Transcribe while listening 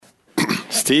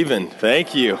Stephen,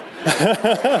 thank you.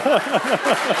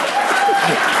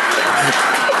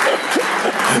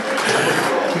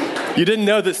 You didn't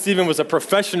know that Stephen was a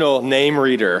professional name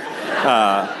reader.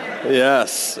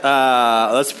 Yes.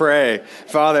 Let's pray.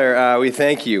 Father, we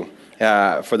thank you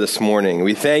for this morning.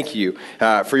 We thank you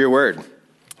for your word,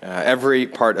 every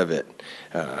part of it.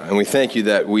 And we thank you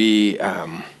that we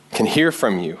can hear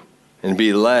from you and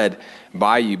be led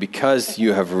by you because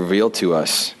you have revealed to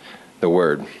us the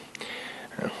word.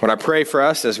 What I pray for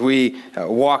us as we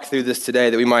walk through this today,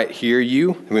 that we might hear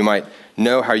you, that we might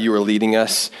know how you are leading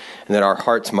us, and that our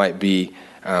hearts might be,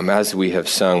 as we have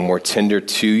sung, more tender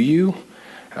to you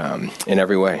in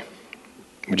every way.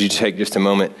 Would you take just a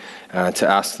moment to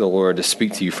ask the Lord to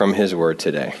speak to you from his word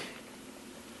today?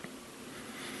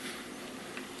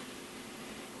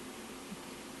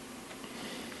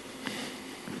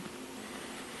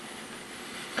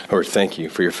 Lord, thank you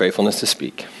for your faithfulness to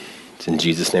speak. It's in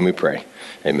Jesus' name we pray.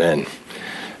 Amen.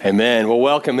 Amen. Well,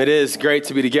 welcome. It is great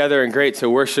to be together and great to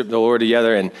worship the Lord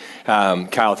together. And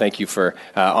Kyle, thank you for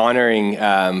honoring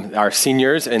our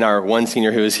seniors and our one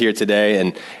senior who is here today.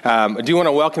 And I do want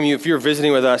to welcome you. If you're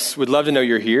visiting with us, we'd love to know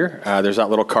you're here. There's that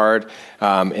little card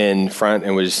in front,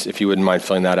 and if you wouldn't mind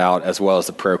filling that out, as well as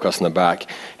the prayer request in the back.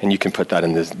 And you can put that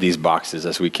in these boxes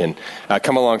as we can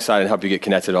come alongside and help you get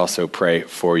connected, also pray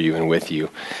for you and with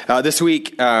you. This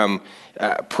week,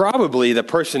 probably the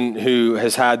person who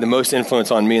has had the most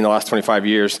influence on me in the last 25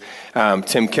 years,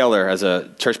 Tim Keller, as a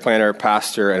church planter,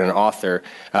 pastor, and an author,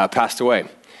 passed away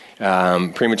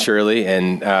prematurely.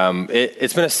 And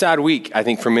it's been a sad week, I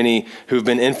think, for many who've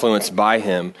been influenced by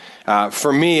him.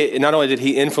 For me, not only did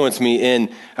he influence me in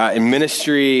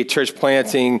ministry, church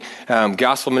planting,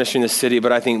 gospel ministry in the city,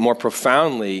 but I think more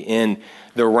profoundly in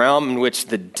the realm in which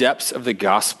the depths of the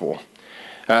gospel,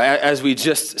 as we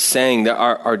just sang, that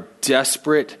our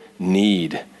desperate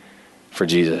need for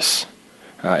Jesus.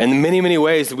 In many, many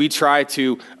ways, we try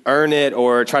to earn it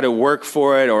or try to work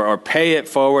for it or pay it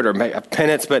forward or make a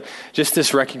penance, but just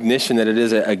this recognition that it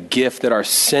is a gift that our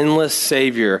sinless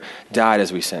Savior died,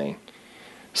 as we sang,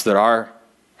 so that our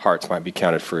hearts might be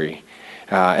counted free.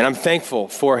 And I'm thankful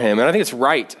for him. And I think it's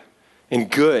right and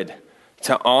good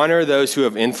to honor those who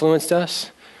have influenced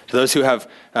us, to those who have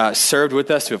served with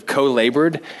us, who have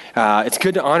co-labored. It's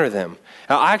good to honor them.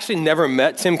 I actually never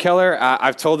met Tim Keller.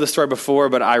 I've told this story before,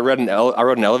 but I rode an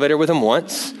elevator with him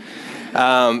once.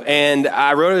 And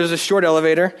it was a short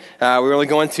elevator. We were only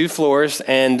going 2 floors.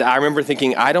 And I remember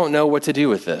thinking, I don't know what to do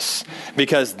with this,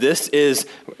 because this is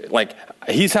like,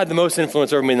 he's had the most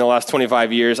influence over me in the last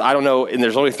 25 years. I don't know, and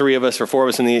there's only 3 of us or 4 of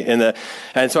us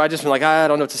and so I just been like, I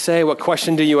don't know what to say. What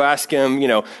question do you ask him?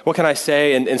 What can I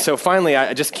say? And so finally,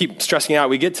 I just keep stressing out.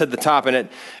 We get to the top, and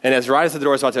as right as the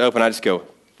door is about to open, I just go,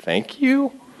 thank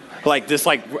you. He was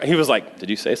like, did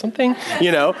you say something? He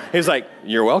was like,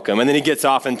 you're welcome. And then he gets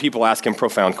off and people ask him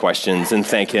profound questions and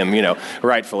thank him,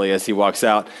 rightfully as he walks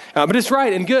out. But it's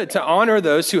right and good to honor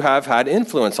those who have had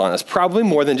influence on us, probably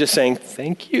more than just saying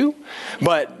thank you,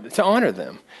 but to honor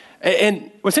them. And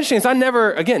what's interesting is I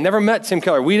never met Tim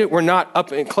Keller. We're not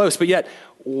up and close, but yet,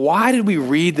 why did we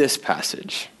read this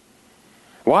passage?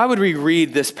 Why would we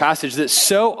read this passage that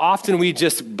so often we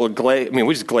just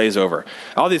glaze over?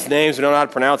 All these names, we don't know how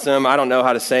to pronounce them. I don't know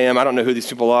how to say them. I don't know who these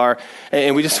people are.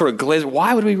 And we just sort of glaze.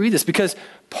 Why would we read this? Because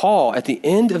Paul, at the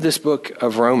end of this book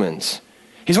of Romans,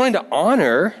 he's wanting to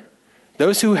honor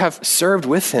those who have served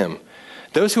with him,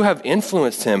 those who have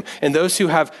influenced him, and those who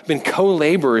have been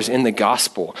co-laborers in the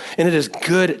gospel. And it is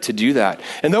good to do that.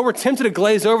 And though we're tempted to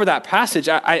glaze over that passage,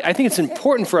 I think it's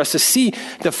important for us to see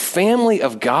the family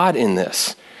of God in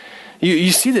this.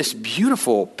 You see this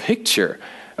beautiful picture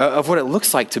of what it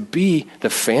looks like to be the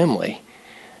family.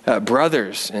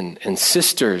 Brothers and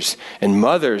sisters and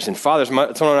mothers and fathers.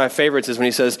 It's one of my favorites is when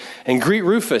he says, and greet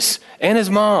Rufus and his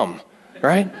mom,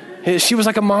 right? She was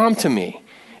like a mom to me.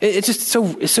 It's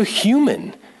so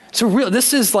human, so real.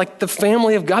 This is like the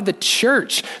family of God, the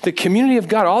church, the community of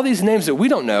God, all these names that we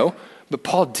don't know, but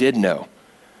Paul did know,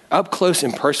 up close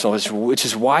and personal, which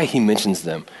is why he mentions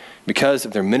them, because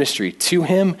of their ministry to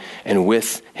him and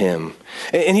with him.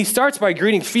 And he starts by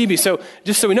greeting Phoebe. So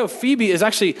just so we know, Phoebe is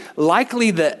actually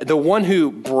likely the one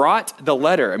who brought the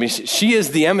letter. I mean, she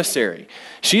is the emissary.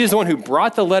 She is the one who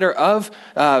brought the letter of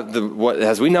what,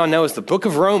 as we now know, is the book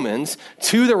of Romans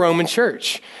to the Roman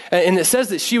church. And it says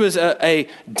that she was a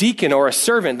deacon or a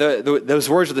servant. Those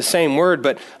words are the same word,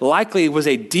 but likely was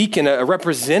a deacon, a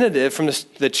representative from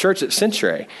the church at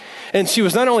Century. And she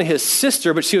was not only his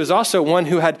sister, but she was also one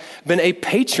who had been a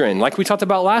patron, like we talked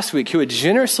about last week, who had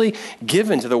generously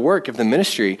given to the work of the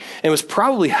ministry and was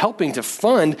probably helping to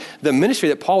fund the ministry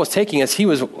that Paul was taking as he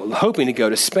was hoping to go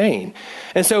to Spain.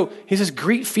 And so he says,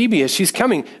 greet Phoebe as she's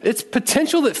coming. It's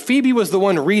potential that Phoebe was the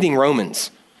one reading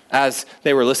Romans as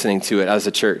they were listening to it as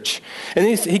a church.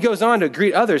 And he goes on to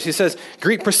greet others. He says,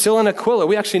 greet Priscilla and Aquila.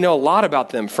 We actually know a lot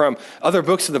about them from other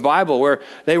books of the Bible where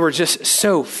they were just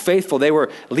so faithful. They were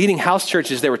leading house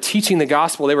churches. They were teaching the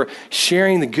gospel. They were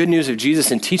sharing the good news of Jesus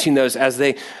and teaching those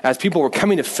as people were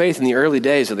coming to faith in the early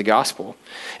days of the gospel.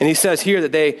 And he says here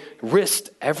that they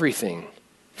risked everything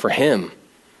for him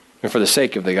and for the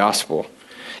sake of the gospel.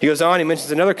 He goes on, he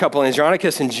mentions another couple,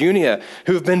 Andronicus and Junia,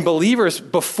 who have been believers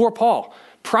before Paul.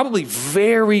 Probably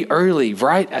very early,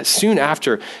 right? Soon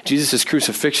after Jesus'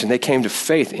 crucifixion, they came to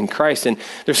faith in Christ. And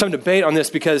there's some debate on this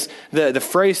because the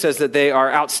phrase says that they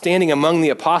are outstanding among the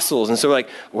apostles. And so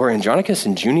were Andronicus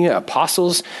and Junia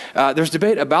apostles? There's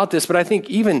debate about this, but I think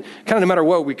even kind of no matter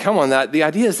what we come on that, the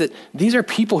idea is that these are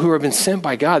people who have been sent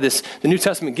by God. The New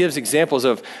Testament gives examples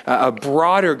of a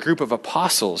broader group of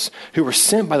apostles who were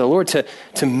sent by the Lord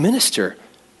to minister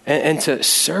and to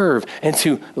serve and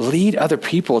to lead other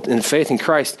people in faith in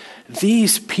Christ.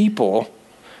 These people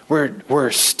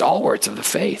were stalwarts of the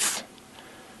faith.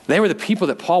 They were the people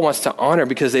that Paul wants to honor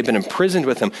because they've been imprisoned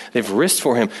with him. They've risked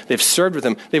for him. They've served with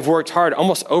him. They've worked hard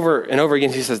almost over and over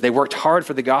again. He says they worked hard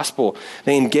for the gospel.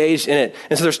 They engaged in it.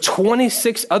 And so there's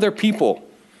 26 other people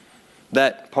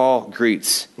that Paul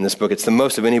greets in this book. It's the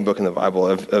most of any book in the Bible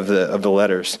of the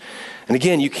letters. And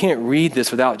again, you can't read this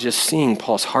without just seeing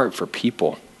Paul's heart for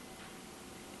people.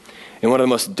 In one of the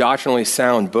most doctrinally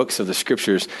sound books of the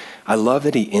scriptures, I love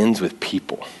that he ends with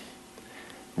people.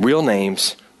 Real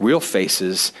names, real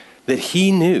faces that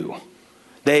he knew.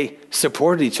 They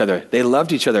supported each other. They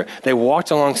loved each other. They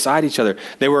walked alongside each other.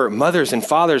 They were mothers and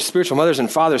fathers, spiritual mothers and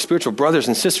fathers, spiritual brothers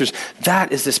and sisters.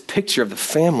 That is this picture of the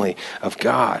family of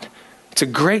God. It's a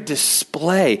great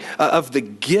display of the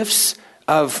gifts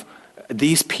of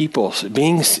these people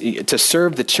being to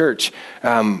serve the church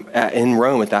in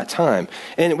Rome at that time.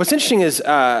 And what's interesting is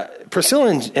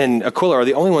Priscilla and Aquila are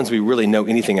the only ones we really know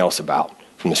anything else about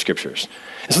from the scriptures.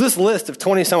 And so this list of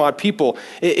 20 some odd people,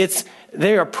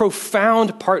 they are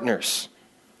profound partners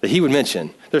that he would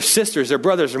mention. They're sisters, they're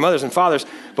brothers, they're mothers and fathers,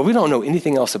 but we don't know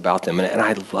anything else about them. And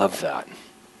I love that.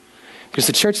 Because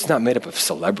the church is not made up of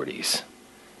celebrities.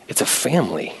 It's a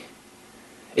family.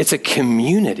 It's a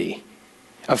community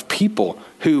of people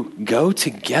who go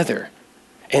together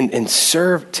and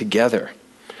serve together.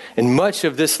 And much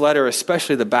of this letter,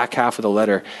 especially the back half of the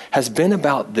letter, has been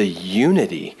about the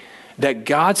unity that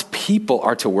God's people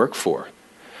are to work for.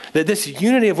 That this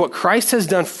unity of what Christ has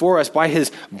done for us by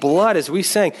his blood, as we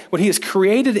sang, what he has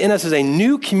created in us as a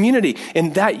new community,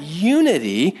 and that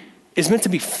unity is meant to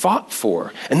be fought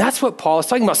for. And that's what Paul is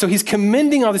talking about. So he's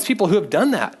commending all these people who have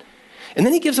done that. And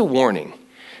then he gives a warning.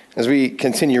 As we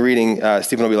continue reading,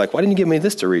 Stephen will be like, why didn't you give me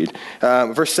this to read?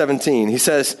 Verse 17, he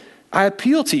says, I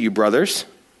appeal to you, brothers,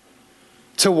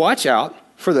 to watch out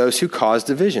for those who cause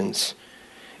divisions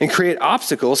and create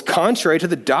obstacles contrary to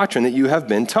the doctrine that you have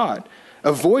been taught.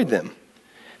 Avoid them.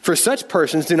 For such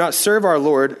persons do not serve our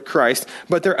Lord Christ,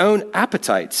 but their own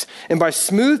appetites. And by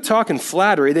smooth talk and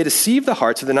flattery, they deceive the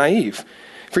hearts of the naive.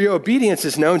 For your obedience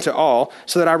is known to all,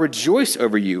 so that I rejoice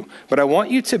over you. But I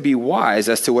want you to be wise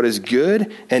as to what is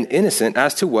good and innocent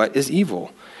as to what is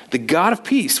evil. The God of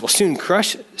peace will soon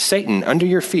crush Satan under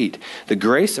your feet. The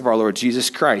grace of our Lord Jesus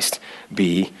Christ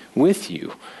be with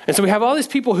you. And so we have all these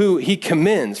people who he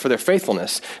commends for their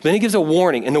faithfulness. But then he gives a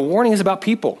warning, and the warning is about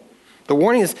people. The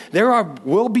warning is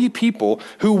will be people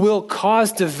who will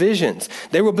cause divisions.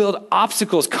 They will build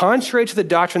obstacles contrary to the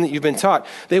doctrine that you've been taught.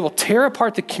 They will tear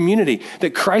apart the community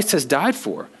that Christ has died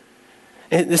for.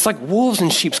 And it's like wolves in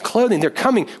sheep's clothing. They're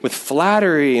coming with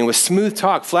flattery and with smooth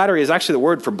talk. Flattery is actually the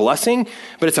word for blessing,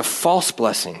 but it's a false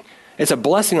blessing. It's a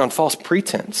blessing on false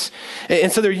pretense.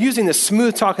 And so they're using this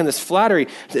smooth talk and this flattery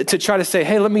to try to say,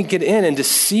 hey, let me get in and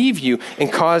deceive you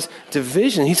and cause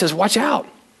division. He says, watch out.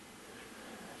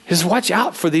 He says, watch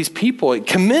out for these people. It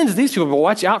commends these people, but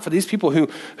watch out for these people who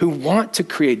want to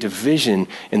create division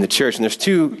in the church. And there's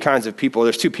two kinds of people.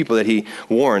 There's two people that he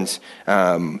warns,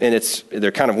 and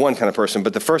they're kind of one kind of person,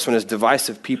 but the first one is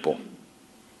divisive people.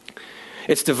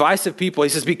 It's divisive people. He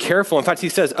says, be careful. In fact, he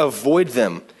says, avoid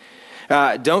them.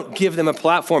 Don't give them a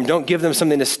platform. Don't give them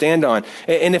something to stand on.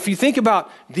 And if you think about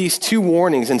these two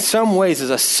warnings, in some ways,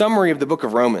 as a summary of the book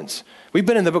of Romans. We've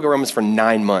been in the book of Romans for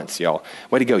 9 months, y'all.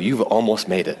 Way to go. You've almost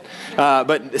made it.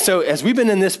 But so as we've been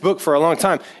in this book for a long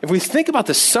time, if we think about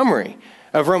the summary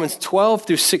of Romans 12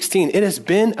 through 16, it has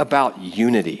been about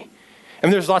unity. I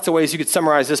mean, there's lots of ways you could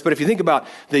summarize this, but if you think about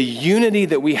the unity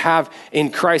that we have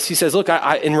in Christ, he says, look,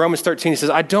 in Romans 13, he says,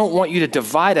 I don't want you to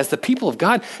divide as the people of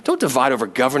God. Don't divide over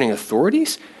governing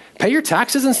authorities. Pay your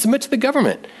taxes and submit to the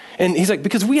government. And he's like,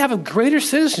 because we have a greater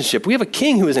citizenship. We have a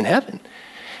king who is in heaven.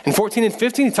 In 14 and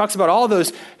 15, he talks about all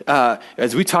those,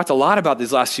 as we talked a lot about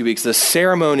these last few weeks, the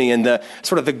ceremony and the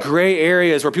sort of the gray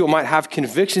areas where people might have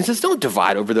convictions. He says, don't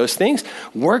divide over those things.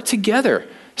 Work together.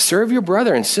 Serve your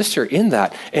brother and sister in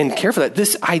that and care for that.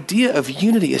 This idea of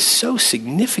unity is so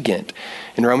significant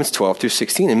in Romans 12 through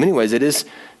 16. In many ways, it is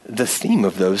the theme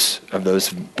of those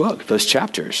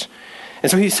chapters. And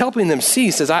so he's helping them see,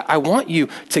 he says, I want you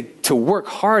to work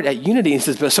hard at unity. And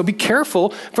he says, so be careful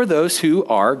for those who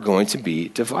are going to be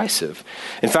divisive.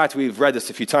 In fact, we've read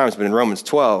this a few times, but in Romans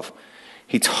 12,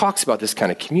 he talks about this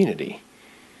kind of community.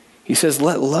 He says,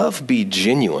 let love be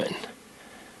genuine.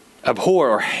 Abhor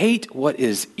or hate what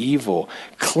is evil.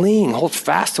 Cling, hold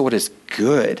fast to what is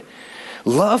good.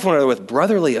 Love one another with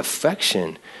brotherly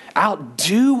affection.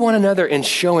 Outdo one another in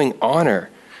showing honor.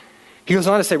 He goes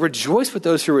on to say, rejoice with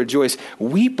those who rejoice.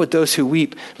 Weep with those who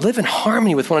weep. Live in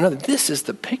harmony with one another. This is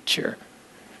the picture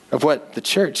of what the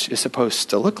church is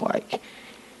supposed to look like.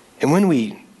 And when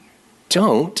we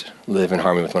don't live in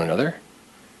harmony with one another,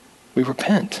 we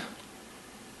repent.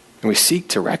 And we seek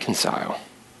to reconcile.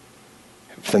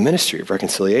 The ministry of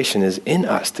reconciliation is in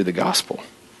us through the gospel.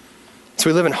 So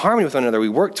we live in harmony with one another. We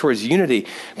work towards unity.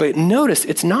 But notice,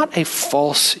 it's not a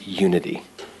false unity.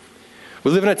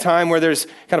 We live in a time where there's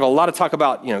kind of a lot of talk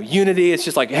about, unity. It's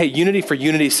just like, hey, unity for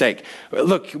unity's sake.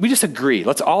 Look, we just agree.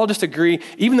 Let's all just agree.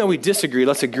 Even though we disagree,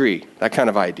 let's agree. That kind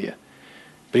of idea.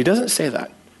 But he doesn't say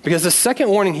that. Because the second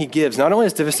warning he gives, not only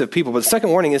is divisive people, but the second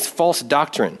warning is false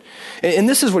doctrine. And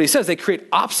this is what he says. They create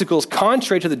obstacles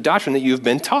contrary to the doctrine that you've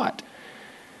been taught.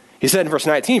 He said in verse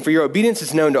 19, for your obedience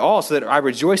is known to all, so that I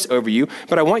rejoice over you.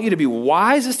 But I want you to be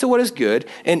wise as to what is good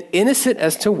and innocent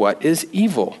as to what is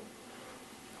evil.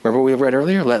 Remember what we read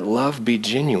earlier? Let love be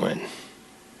genuine.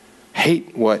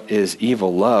 Hate what is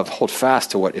evil. Love, hold fast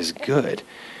to what is good.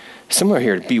 Similar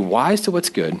here, be wise to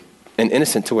what's good and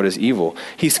innocent to what is evil.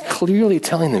 He's clearly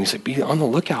telling them, he's like, be on the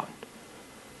lookout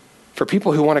for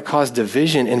people who want to cause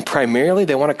division. And primarily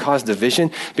they want to cause division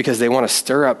because they want to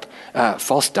stir up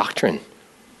false doctrine.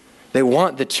 They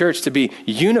want the church to be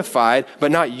unified,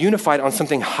 but not unified on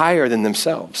something higher than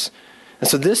themselves. And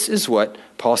so this is what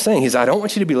Paul's saying. He's, I don't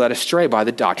want you to be led astray by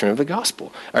the doctrine of the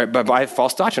gospel, or by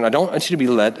false doctrine. I don't want you to be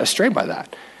led astray by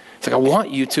that. It's like, I want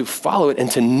you to follow it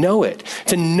and to know it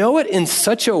in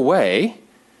such a way,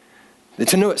 that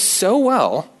to know it so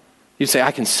well, you'd say,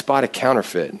 I can spot a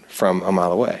counterfeit from a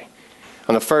mile away.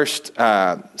 On the first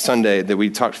Sunday that we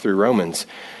talked through Romans,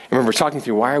 I remember talking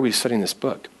through, why are we studying this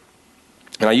book?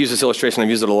 And I use this illustration, I've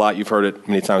used it a lot, you've heard it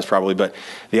many times probably, but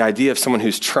the idea of someone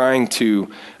who's trying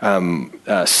to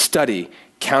study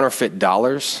counterfeit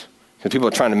dollars, because people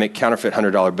are trying to make counterfeit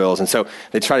 $100 bills, and so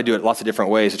they try to do it lots of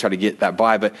different ways to try to get that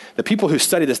by, but the people who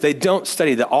study this, they don't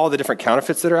study all the different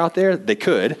counterfeits that are out there. They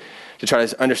could, to try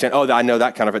to understand, I know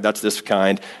that counterfeit, that's this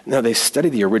kind. No, they study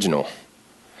the original.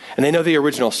 And they know the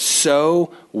original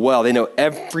so well. They know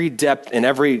every depth and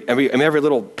every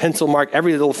little pencil mark,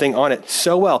 every little thing on it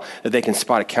so well that they can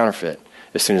spot a counterfeit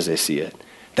as soon as they see it.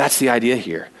 That's the idea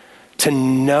here. To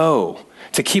know,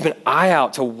 to keep an eye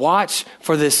out, to watch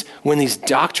for this when these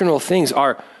doctrinal things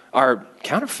are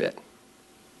counterfeit.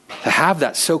 To have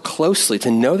that so closely,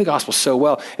 to know the gospel so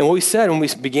well. And what we said when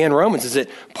we began Romans is that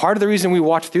part of the reason we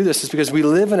walked through this is because we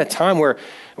live in a time where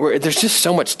there's just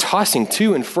so much tossing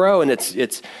to and fro, and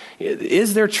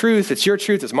is there truth? It's your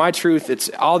truth, it's my truth,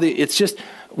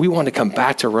 we want to come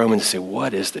back to Romans and say,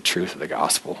 what is the truth of the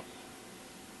gospel?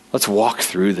 Let's walk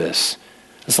through this.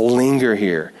 Let's linger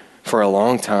here for a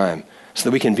long time so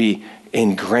that we can be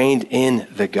ingrained in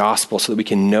the gospel, so that we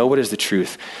can know what is the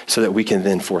truth, so that we can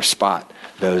then forespot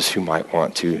those who might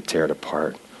want to tear it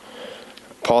apart.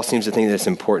 Paul seems to think that it's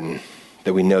important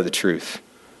that we know the truth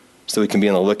so we can be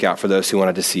on the lookout for those who want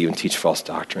to deceive and teach false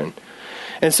doctrine.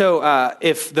 And so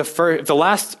if the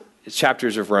last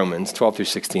chapters of Romans, 12 through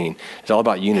 16, is all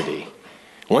about unity,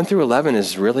 1 through 11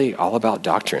 is really all about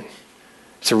doctrine.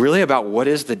 So really about what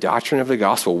is the doctrine of the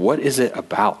gospel? What is it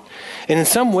about? And in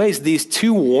some ways, these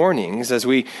two warnings, as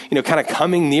we, kind of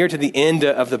coming near to the end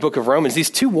of the book of Romans, these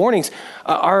two warnings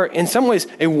are in some ways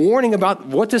a warning about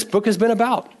what this book has been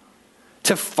about.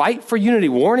 to fight for unity,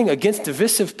 warning against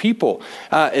divisive people,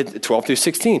 12 through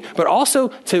 16, but also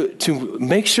to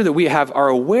make sure that we are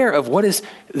aware of what is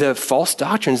the false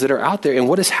doctrines that are out there and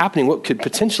what is happening, what could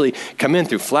potentially come in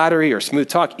through flattery or smooth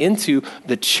talk into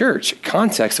the church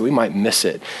context that we might miss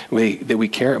it, that we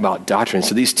care about doctrine.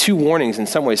 So these two warnings in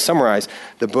some ways summarize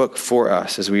the book for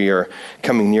us as we are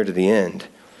coming near to the end.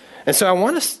 And so I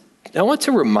want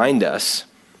to remind us,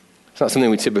 it's not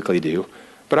something we typically do,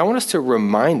 but I want us to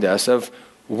remind us of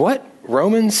what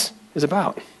Romans is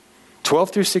about. 12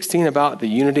 through 16 about the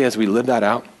unity as we live that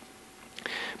out.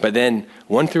 But then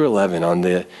 1 through 11 on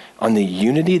the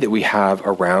unity that we have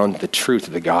around the truth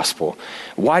of the gospel.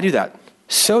 Why do that?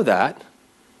 So that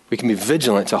we can be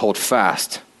vigilant to hold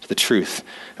fast to the truth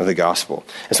of the gospel.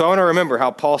 And so I want to remember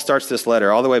how Paul starts this letter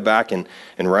all the way back in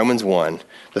Romans 1.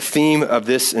 The theme of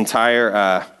this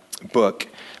entire book,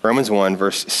 Romans 1,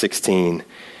 verse 16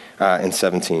 and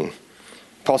 17.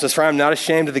 Paul says, "For I am not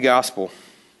ashamed of the gospel,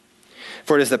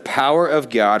 for it is the power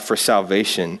of God for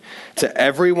salvation to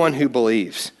everyone who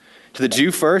believes, to the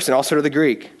Jew first and also to the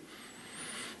Greek.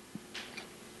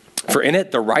 For in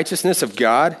it the righteousness of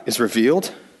God is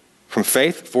revealed from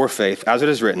faith for faith, as it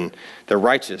is written, the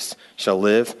righteous shall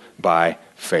live by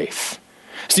faith."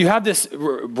 So you have this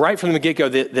right from the get-go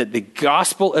that the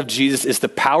gospel of Jesus is the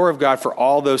power of God for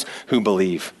all those who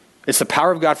believe. It's the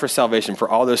power of God for salvation for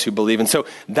all those who believe. And so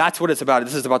that's what it's about.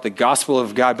 This is about the gospel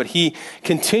of God. But he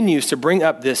continues to bring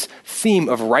up this theme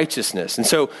of righteousness. And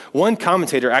so one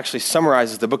commentator actually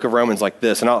summarizes the book of Romans like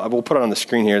this. And we'll put it on the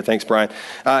screen here. Thanks, Brian.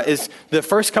 Is the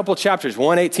first couple chapters,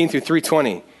 1:18 through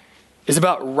 3:20, is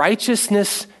about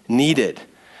righteousness needed.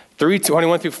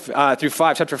 3:21 through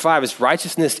 5, chapter 5 is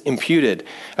righteousness imputed.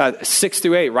 6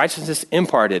 through 8, righteousness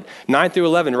imparted. 9 through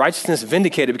 11, righteousness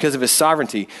vindicated because of his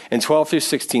sovereignty. And 12 through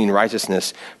 16,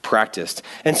 righteousness practiced.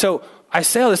 And so I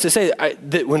say all this to say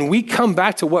that when we come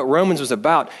back to what Romans was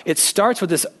about, it starts with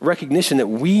this recognition that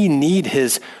we need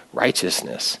his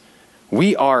righteousness.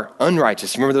 We are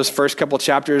unrighteous. Remember those first couple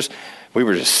chapters? We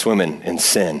were just swimming in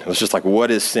sin. It was just like,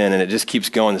 what is sin? And it just keeps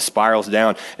going. It spirals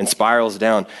down and spirals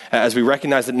down as we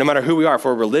recognize that no matter who we are, if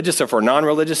we're religious, if we're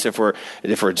non-religious, if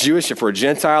we're Jewish, if we're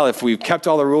Gentile, if we've kept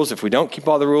all the rules, if we don't keep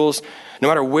all the rules, no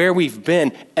matter where we've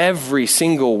been, every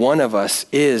single one of us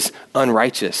is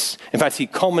unrighteous. In fact, he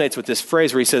culminates with this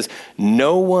phrase where he says,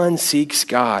 no one seeks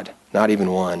God, not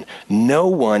even one. No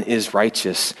one is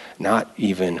righteous, not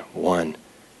even one.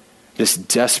 This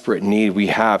desperate need we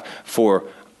have for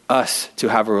us to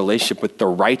have a relationship with the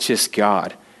righteous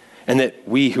God, and that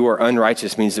we who are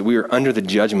unrighteous means that we are under the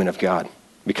judgment of God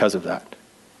because of that.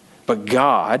 But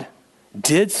God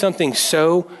did something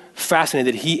so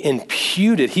fascinating that he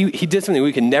imputed, he did something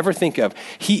we could never think of.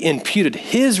 He imputed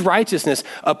his righteousness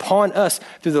upon us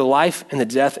through the life and the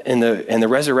death and the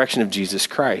resurrection of Jesus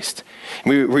Christ.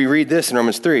 We read this in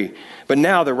Romans 3. But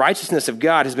now the righteousness of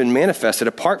God has been manifested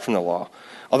apart from the law.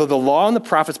 Although the law and the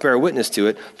prophets bear witness to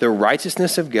it, the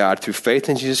righteousness of God through faith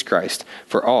in Jesus Christ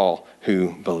for all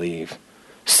who believe.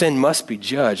 Sin must be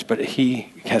judged, but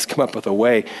he has come up with a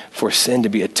way for sin to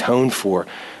be atoned for,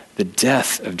 the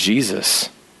death of Jesus.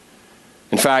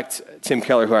 In fact, Tim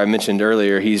Keller, who I mentioned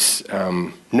earlier, he's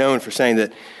known for saying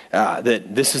that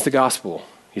this is the gospel.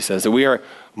 He says that we are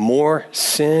more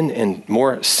sinful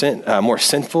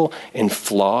and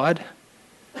flawed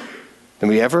than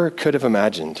we ever could have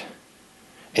imagined.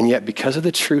 And yet, because of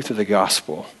the truth of the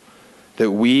gospel,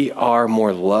 that we are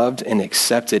more loved and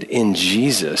accepted in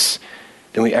Jesus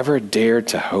than we ever dared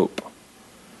to hope.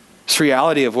 This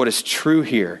reality of what is true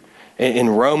here in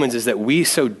Romans is that we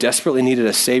so desperately needed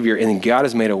a Savior, and God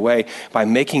has made a way by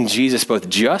making Jesus both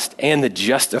just and the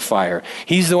justifier.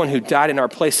 He's the one who died in our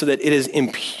place so that it is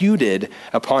imputed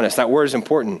upon us. That word is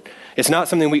important. It's not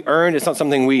something we earned. It's not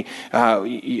something we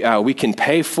can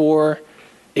pay for.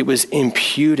 It was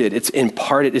imputed. It's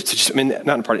imparted.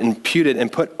 Imputed and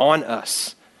put on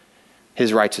us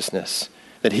his righteousness.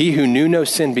 That he who knew no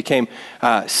sin became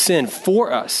sin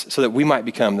for us so that we might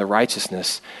become the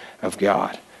righteousness of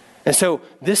God. And so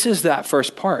this is that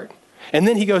first part. And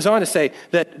then he goes on to say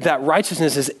that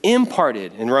righteousness is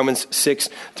imparted in Romans 6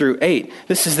 through 8.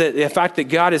 This is the fact that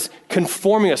God is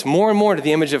conforming us more and more to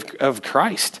the image of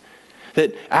Christ.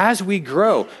 That as we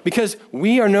grow, because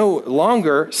we are no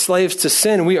longer slaves to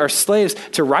sin, we are slaves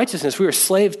to righteousness, we are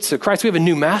slaves to Christ, we have a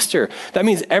new master. That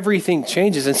means everything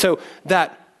changes. And so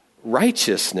that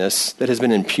righteousness that has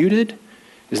been imputed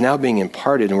is now being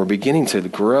imparted, and we're beginning to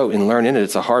grow and learn in it.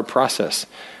 It's a hard process.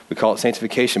 We call it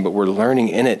sanctification, but we're learning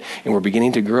in it, and we're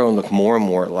beginning to grow and look more and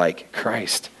more like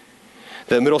Christ.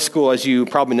 The middle school, as you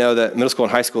probably know, that middle school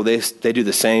and high school, they do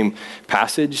the same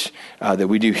passage that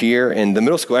we do here. In the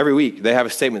middle school, every week, they have a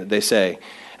statement that they say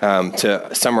to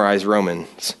summarize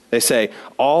Romans. They say,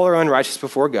 all are unrighteous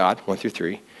before God, 1 through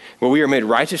 3. Well, we are made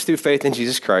righteous through faith in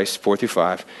Jesus Christ, 4 through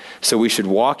 5. So we should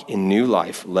walk in new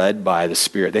life led by the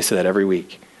Spirit. They say that every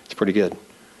week. It's pretty good.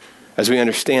 As we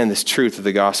understand this truth of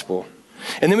the gospel.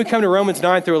 And then we come to Romans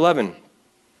 9 through 11.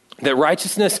 That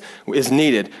righteousness is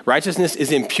needed. Righteousness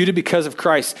is imputed because of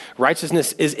Christ.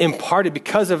 Righteousness is imparted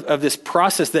because of this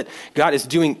process that God is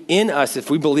doing in us if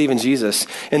we believe in Jesus.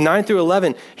 In 9 through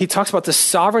 11, he talks about the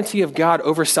sovereignty of God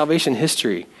over salvation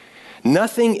history.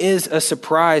 Nothing is a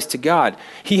surprise to God.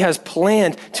 He has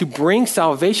planned to bring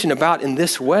salvation about in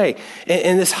this way.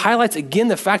 And this highlights again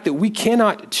the fact that we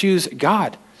cannot choose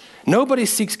God. Nobody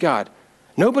seeks God.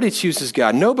 Nobody chooses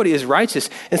God. Nobody is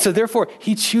righteous. And so therefore,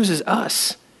 he chooses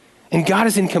us. And God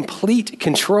is in complete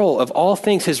control of all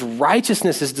things. His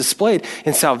righteousness is displayed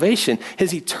in salvation.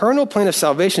 His eternal plan of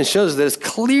salvation shows that it's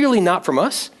clearly not from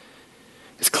us.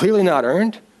 It's clearly not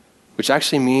earned, which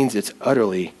actually means it's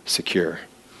utterly secure.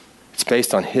 It's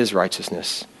based on his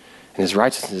righteousness. And his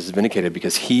righteousness is vindicated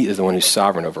because he is the one who's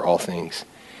sovereign over all things.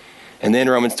 And then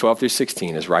Romans 12 through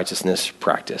 16 is righteousness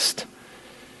practiced.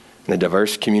 In a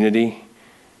diverse community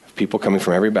of people coming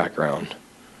from every background,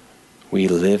 we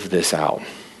live this out.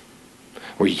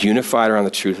 We're unified around the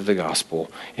truth of the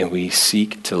gospel, and we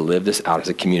seek to live this out as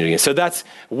a community. And so that's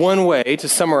one way to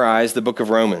summarize the book of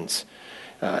Romans.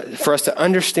 For us to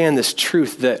understand this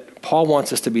truth that Paul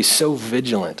wants us to be so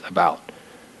vigilant about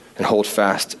and hold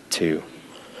fast to.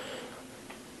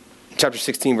 In chapter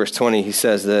 16, verse 20, he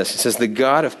says this. He says, the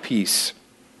God of peace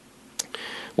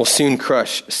will soon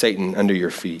crush Satan under your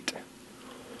feet.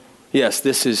 Yes,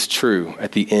 this is true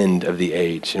at the end of the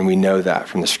age, and we know that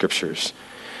from the scriptures.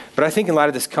 But I think in light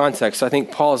of this context, I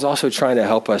think Paul is also trying to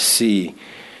help us see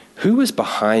who is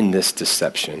behind this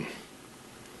deception.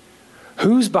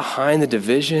 Who's behind the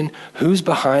division? Who's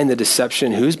behind the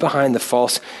deception? Who's behind the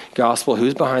false gospel?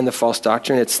 Who's behind the false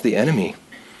doctrine? It's the enemy.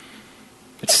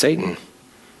 It's Satan.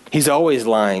 He's always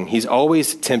lying. He's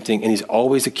always tempting, and he's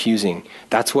always accusing.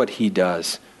 That's what he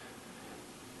does.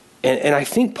 And I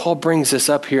think Paul brings this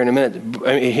up here in a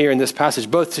minute, here in this passage,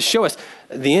 both to show us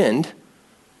the end,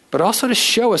 but also to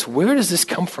show us where does this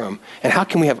come from and how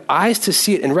can we have eyes to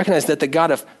see it and recognize that the God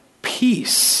of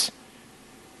peace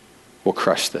will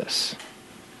crush this.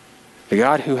 The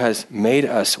God who has made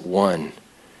us one,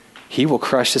 he will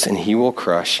crush this and he will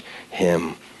crush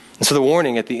him. And so the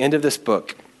warning at the end of this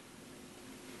book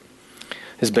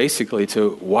is basically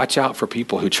to watch out for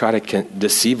people who try to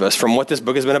deceive us from what this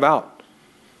book has been about.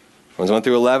 Romans 1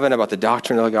 through 11 about the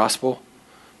doctrine of the gospel.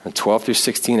 And 12 through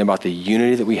 16 about the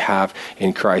unity that we have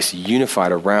in Christ,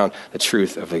 unified around the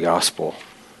truth of the gospel.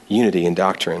 Unity in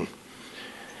doctrine.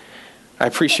 I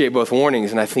appreciate both warnings,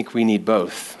 and I think we need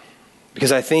both.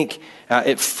 Because I think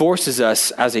it forces us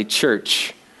as a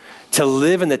church to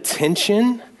live in the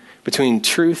tension between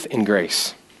truth and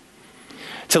grace.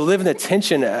 To live in the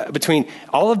tension between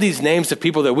all of these names of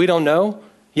people that we don't know,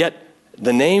 yet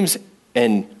the names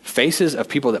and faces of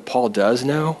people that Paul does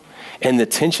know, and the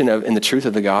tension of in the truth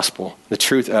of the gospel, the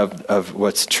truth of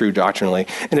what's true doctrinally.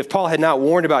 And if Paul had not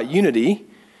warned about unity,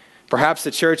 perhaps the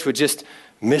church would just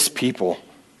miss people,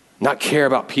 not care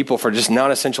about people for just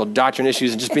non-essential doctrine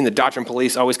issues and just being the doctrine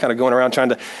police, always kind of going around trying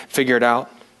to figure it out.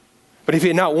 But if he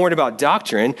had not warned about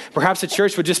doctrine, perhaps the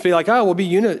church would just be like, oh, we'll be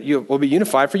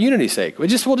unified for unity's sake. We'll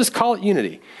just call it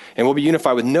unity. And we'll be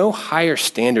unified with no higher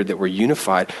standard that we're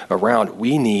unified around.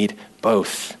 We need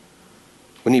both.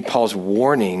 We need Paul's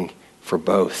warning for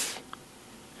both.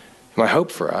 My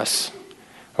hope for us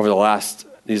over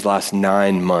these last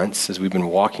 9 months as we've been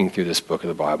walking through this book of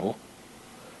the Bible,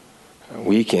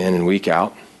 week in and week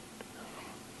out,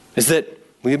 is that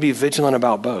we would be vigilant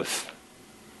about both.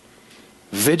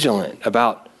 Vigilant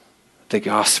about the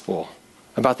gospel,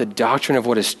 about the doctrine of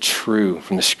what is true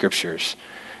from the scriptures.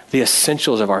 The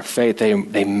essentials of our faith,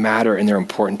 they matter and they're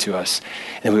important to us.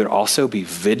 And we would also be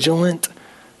vigilant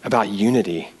about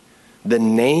unity. The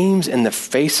names and the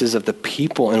faces of the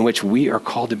people in which we are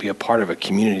called to be a part of a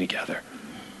community together.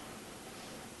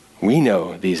 We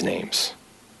know these names.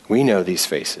 We know these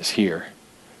faces here.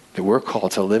 That we're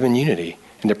called to live in unity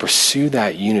and to pursue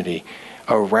that unity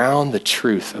around the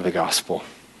truth of the gospel.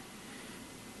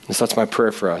 And so that's my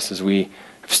prayer for us as we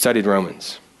have studied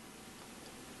Romans.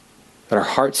 That our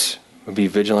hearts would be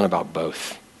vigilant about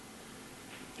both.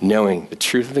 Knowing the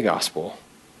truth of the gospel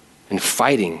and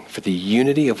fighting for the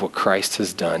unity of what Christ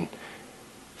has done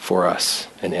for us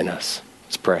and in us.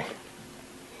 Let's pray.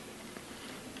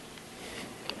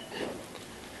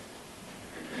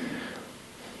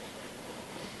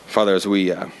 Father, as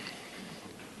we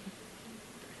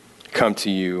come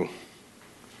to you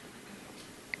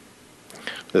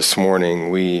this morning,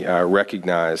 we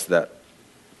recognize that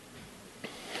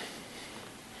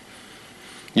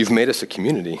you've made us a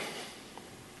community.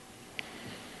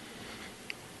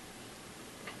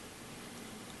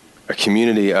 A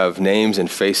community of names and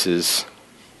faces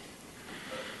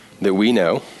that we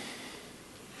know.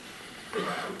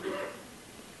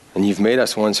 And you've made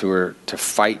us ones who are to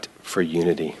fight for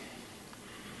unity.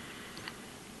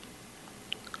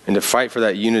 And to fight for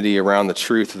that unity around the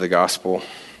truth of the gospel.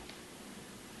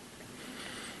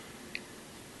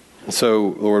 And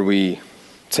so, Lord, we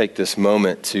take this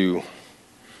moment to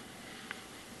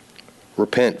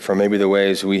repent for maybe the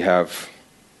ways we have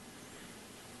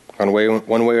gone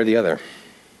one way or the other,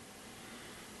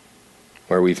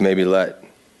 where we've maybe let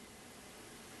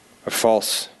a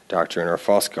false doctrine or a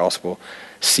false gospel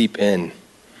seep in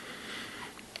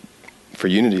for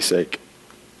unity's sake.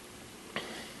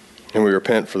 And we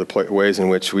repent for the ways in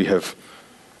which we have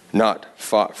not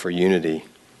fought for unity,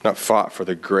 not fought for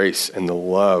the grace and the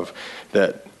love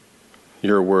that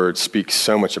your word speaks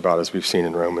so much about, as we've seen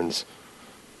in Romans.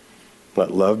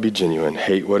 Let love be genuine,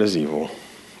 hate what is evil,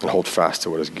 and hold fast to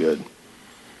what is good.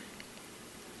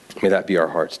 May that be our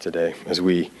hearts today as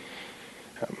we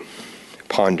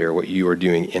ponder what you are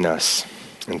doing in us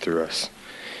and through us.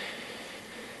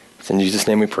 It's in Jesus'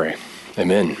 name we pray.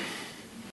 Amen.